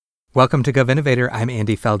Welcome to GovInnovator. I'm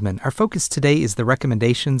Andy Feldman. Our focus today is the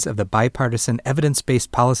recommendations of the Bipartisan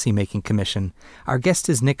Evidence-Based Policymaking Commission. Our guest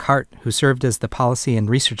is Nick Hart, who served as the Policy and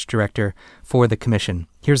Research Director for the Commission.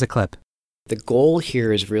 Here's a clip. The goal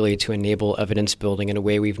here is really to enable evidence building in a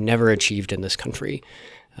way we've never achieved in this country.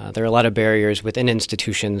 There are a lot of barriers within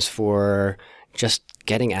institutions for just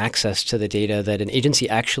getting access to the data that an agency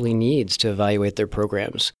actually needs to evaluate their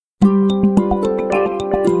programs.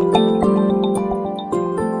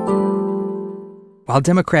 While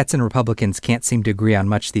Democrats and Republicans can't seem to agree on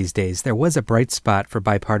much these days, there was a bright spot for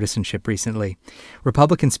bipartisanship recently.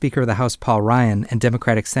 Republican Speaker of the House Paul Ryan and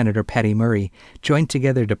Democratic Senator Patty Murray joined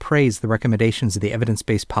together to praise the recommendations of the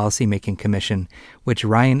Evidence-Based Policymaking Commission, which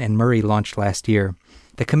Ryan and Murray launched last year.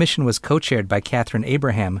 The commission was co-chaired by Catherine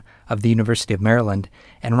Abraham of the University of Maryland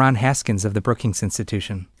and Ron Haskins of the Brookings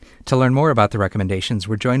Institution. To learn more about the recommendations,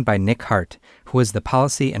 we're joined by Nick Hart, who is the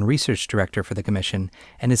Policy and Research Director for the Commission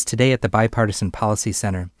and is today at the Bipartisan Policy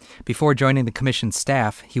Center. Before joining the Commission's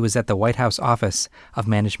staff, he was at the White House Office of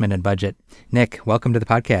Management and Budget. Nick, welcome to the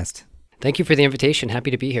podcast. Thank you for the invitation.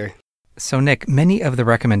 Happy to be here. So, Nick, many of the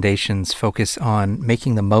recommendations focus on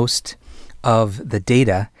making the most of the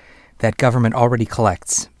data that government already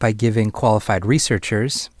collects by giving qualified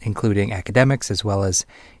researchers, including academics as well as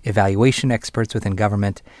evaluation experts within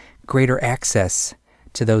government, greater access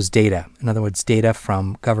to those data. In other words, data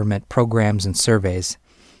from government programs and surveys,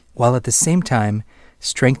 while at the same time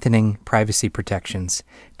strengthening privacy protections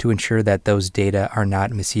to ensure that those data are not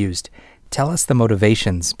misused. Tell us the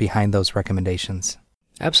motivations behind those recommendations.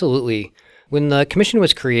 Absolutely. When the commission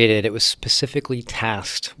was created, it was specifically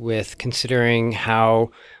tasked with considering how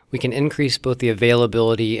we can increase both the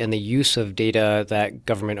availability and the use of data that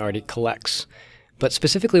government already collects, but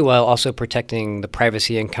specifically while also protecting the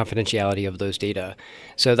privacy and confidentiality of those data.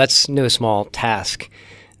 So that's no small task.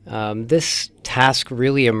 This task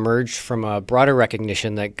really emerged from a broader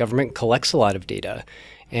recognition that government collects a lot of data,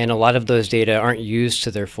 and a lot of those data aren't used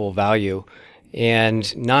to their full value.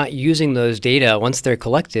 And not using those data once they're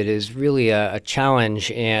collected is really a challenge,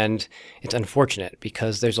 and it's unfortunate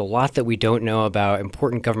because there's a lot that we don't know about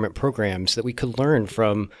important government programs that we could learn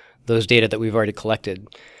from those data that we've already collected.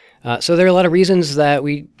 So there are a lot of reasons that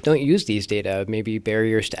we don't use these data, maybe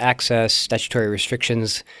barriers to access, statutory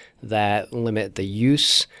restrictions that limit the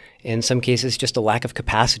use, in some cases just a lack of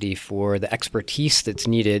capacity for the expertise that's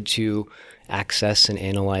needed to access and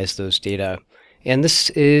analyze those data. And this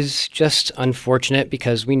is just unfortunate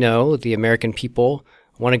because we know the American people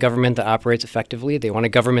want a government that operates effectively, they want a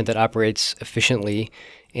government that operates efficiently,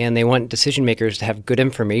 and they want decision makers to have good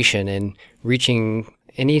information in reaching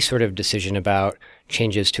any sort of decision about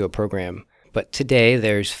changes to a program. But today,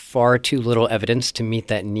 there's far too little evidence to meet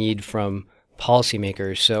that need from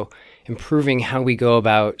policymakers. So improving how we go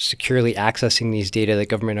about securely accessing these data that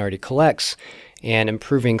government already collects and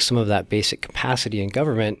improving some of that basic capacity in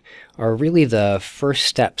government are really the first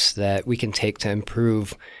steps that we can take to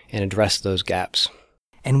improve and address those gaps.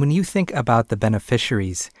 And when you think about the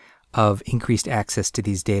beneficiaries of increased access to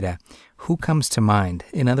these data, who comes to mind?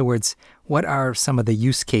 In other words, what are some of the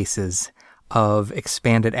use cases of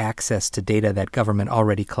expanded access to data that government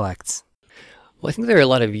already collects? Well, I think there are a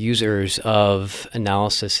lot of users of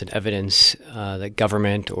analysis and evidence that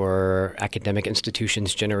government or academic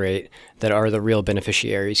institutions generate that are the real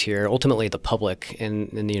beneficiaries here, ultimately the public in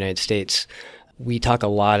the United States. We talk a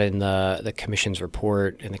lot in the Commission's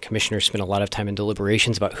report, and the commissioners spend a lot of time in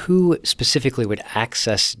deliberations about who specifically would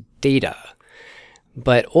access data.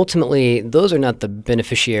 But ultimately, those are not the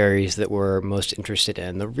beneficiaries that we're most interested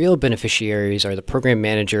in. The real beneficiaries are the program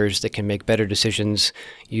managers that can make better decisions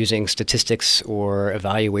using statistics or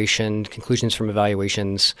evaluation, conclusions from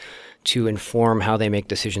evaluations to inform how they make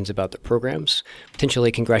decisions about their programs. Potentially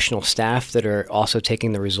congressional staff that are also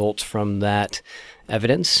taking the results from that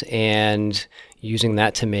evidence and using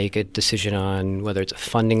that to make a decision on whether it's a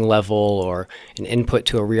funding level or an input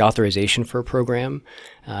to a reauthorization for a program.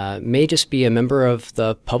 May just be a member of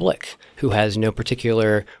the public who has no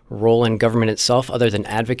particular role in government itself other than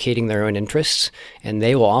advocating their own interests, and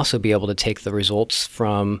they will also be able to take the results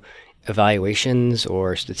from evaluations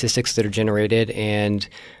or statistics that are generated and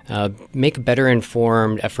make better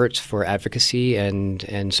informed efforts for advocacy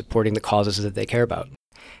and supporting the causes that they care about.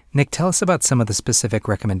 Nick, tell us about some of the specific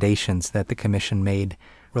recommendations that the Commission made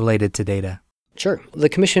related to data. Sure. The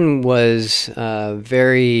Commission was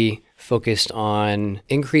very focused on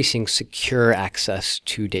increasing secure access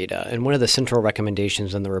to data. And one of the central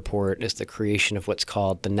recommendations in the report is the creation of what's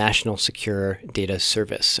called the National Secure Data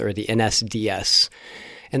Service, or the NSDS.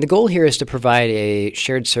 And the goal here is to provide a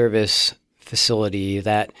shared service facility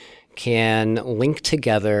that can link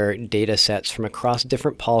together data sets from across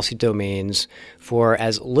different policy domains for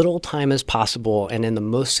as little time as possible and in the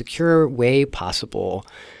most secure way possible.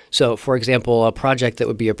 So, for example, a project that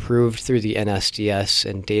would be approved through the NSDS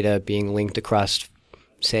and data being linked across,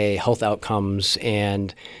 say, health outcomes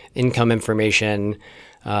and income information,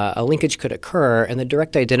 a linkage could occur and the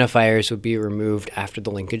direct identifiers would be removed after the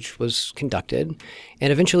linkage was conducted.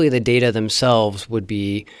 And eventually the data themselves would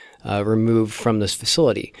be removed from this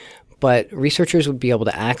facility. But researchers would be able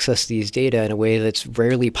to access these data in a way that's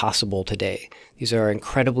rarely possible today. These are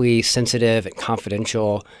incredibly sensitive and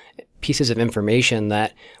confidential pieces of information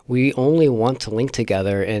that we only want to link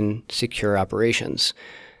together in secure operations.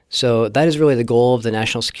 So that is really the goal of the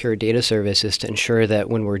National Secure Data Service, is to ensure that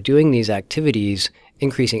when we're doing these activities,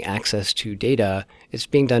 increasing access to data, it's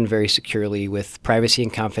being done very securely with privacy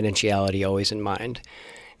and confidentiality always in mind.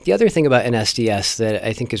 The other thing about NSDS that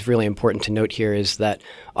I think is really important to note here is that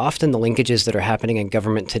often the linkages that are happening in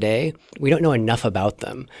government today, we don't know enough about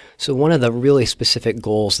them. So one of the really specific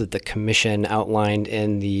goals that the Commission outlined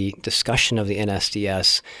in the discussion of the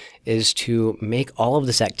NSDS is to make all of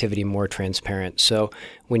this activity more transparent. So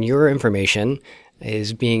when your information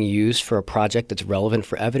is being used for a project that's relevant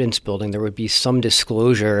for evidence building, there would be some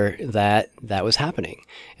disclosure that that was happening.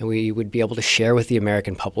 And we would be able to share with the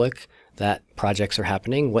American public that projects are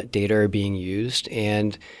happening, what data are being used,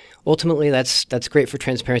 and ultimately that's great for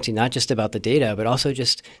transparency, not just about the data, but also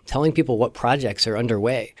just telling people what projects are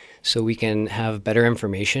underway so we can have better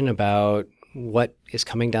information about what is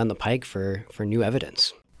coming down the pike for new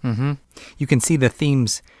evidence. Mm-hmm. You can see the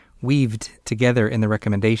themes weaved together in the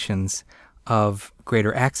recommendations of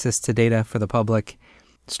greater access to data for the public,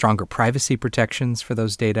 stronger privacy protections for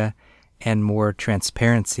those data, and more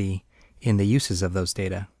transparency in the uses of those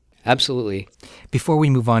data. Absolutely. Before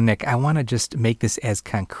we move on, Nick, I want to just make this as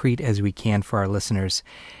concrete as we can for our listeners.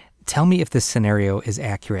 Tell me if this scenario is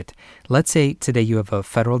accurate. Let's say today you have a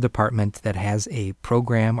federal department that has a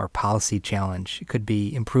program or policy challenge. It could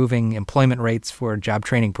be improving employment rates for job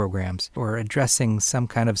training programs or addressing some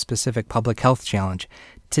kind of specific public health challenge.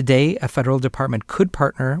 Today, a federal department could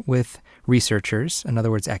partner with researchers, in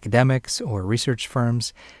other words, academics or research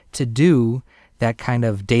firms, to do that kind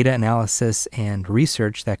of data analysis and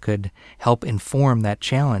research that could help inform that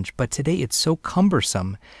challenge. But today it's so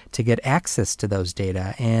cumbersome to get access to those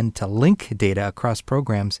data and to link data across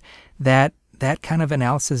programs that that kind of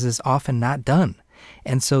analysis is often not done.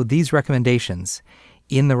 And so these recommendations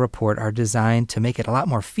in the report are designed to make it a lot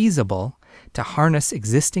more feasible to harness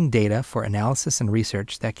existing data for analysis and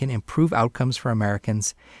research that can improve outcomes for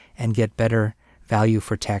Americans and get better value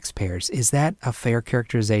for taxpayers. Is that a fair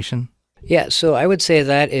characterization? Yeah, so I would say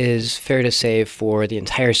that is fair to say for the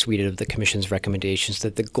entire suite of the Commission's recommendations,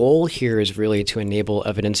 that the goal here is really to enable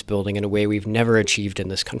evidence building in a way we've never achieved in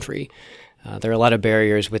this country. There are a lot of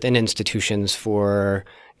barriers within institutions for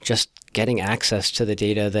just getting access to the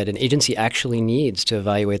data that an agency actually needs to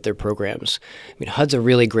evaluate their programs. I mean, HUD's a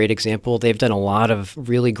really great example. They've done a lot of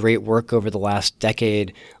really great work over the last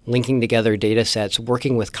decade, linking together data sets,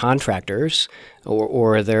 working with contractors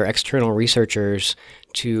or their external researchers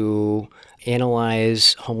to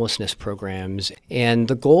analyze homelessness programs. And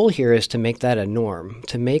the goal here is to make that a norm,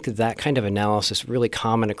 to make that kind of analysis really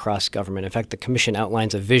common across government. In fact, the Commission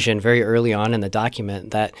outlines a vision very early on in the document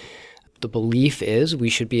that the belief is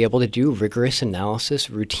we should be able to do rigorous analysis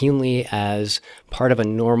routinely as part of a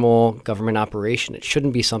normal government operation. It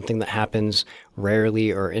shouldn't be something that happens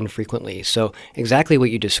rarely or infrequently. So exactly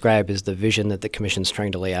what you describe is the vision that the Commission's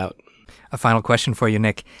trying to lay out. A final question for you,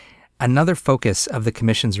 Nick. Another focus of the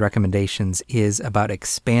Commission's recommendations is about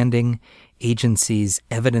expanding agencies'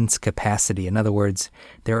 evidence capacity. In other words,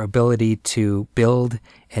 their ability to build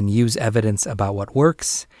and use evidence about what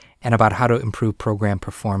works and about how to improve program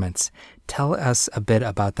performance. Tell us a bit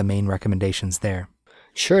about the main recommendations there.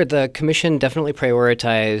 Sure. The Commission definitely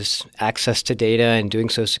prioritized access to data and doing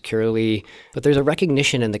so securely, but there's a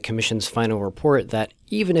recognition in the Commission's final report that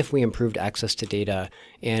even if we improved access to data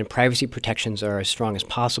and privacy protections are as strong as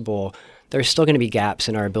possible, there's still going to be gaps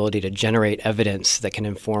in our ability to generate evidence that can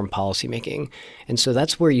inform policymaking. And so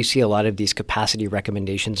that's where you see a lot of these capacity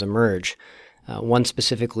recommendations emerge. One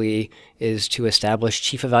specifically is to establish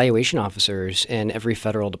chief evaluation officers in every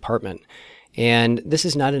federal department. And this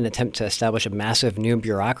is not an attempt to establish a massive new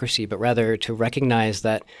bureaucracy, but rather to recognize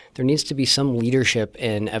that there needs to be some leadership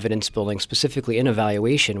in evidence building, specifically in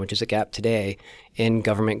evaluation, which is a gap today in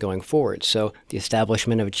government going forward. So the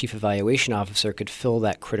establishment of a chief evaluation officer could fill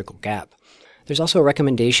that critical gap. There's also a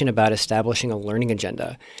recommendation about establishing a learning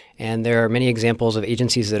agenda. And there are many examples of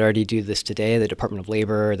agencies that already do this today. The Department of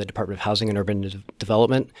Labor, the Department of Housing and Urban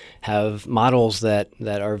Development have models that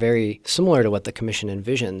are very similar to what the Commission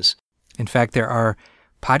envisions. In fact, there are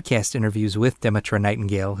podcast interviews with Demetra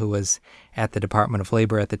Nightingale, who was at the Department of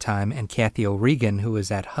Labor at the time, and Kathy O'Regan, who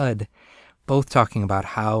was at HUD, both talking about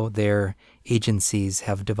how their agencies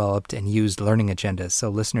have developed and used learning agendas. So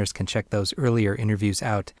listeners can check those earlier interviews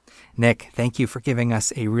out. Nick, thank you for giving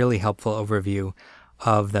us a really helpful overview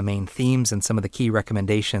of the main themes and some of the key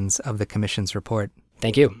recommendations of the Commission's report.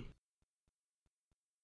 Thank you.